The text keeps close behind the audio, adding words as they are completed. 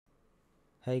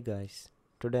Hey guys,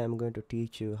 today I'm going to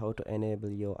teach you how to enable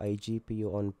your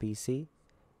iGPU on PC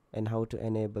and how to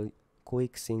enable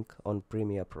Quick Sync on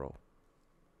Premiere Pro.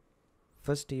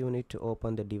 First you need to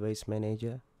open the device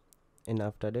manager, and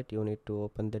after that you need to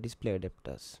open the display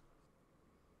adapters.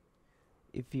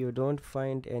 If you don't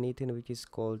find anything which is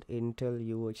called Intel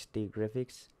UHD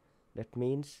graphics, that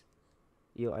means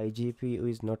your iGPU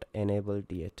is not enabled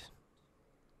yet.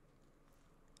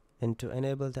 And to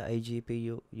enable the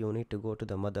iGPU, you need to go to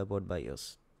the motherboard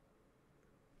BIOS.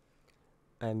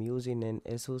 I am using an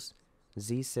Asus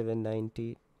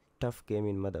Z790 TUF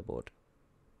gaming motherboard.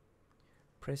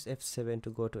 Press F7 to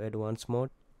go to advanced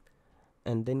mode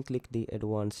and then click the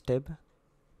advanced tab.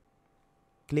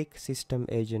 Click system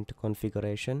agent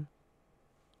configuration.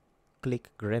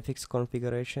 Click graphics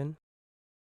configuration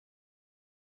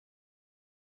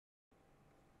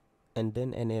and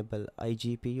then enable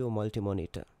iGPU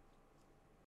multi-monitor.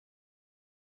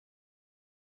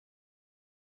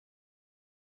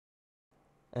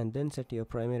 And then set your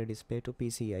primary display to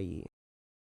PCIe.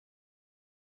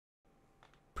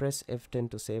 Press F10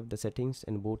 to save the settings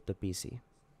and boot the PC.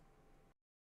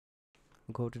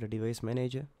 Go to the device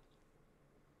manager,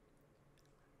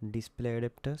 display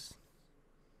adapters,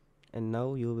 and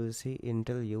now you will see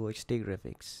Intel UHD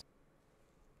graphics.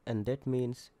 And that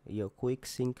means your Quick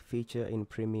Sync feature in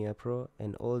Premiere Pro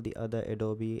and all the other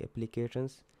Adobe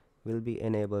applications will be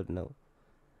enabled now.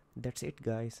 That's it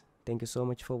guys. Thank you so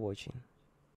much for watching.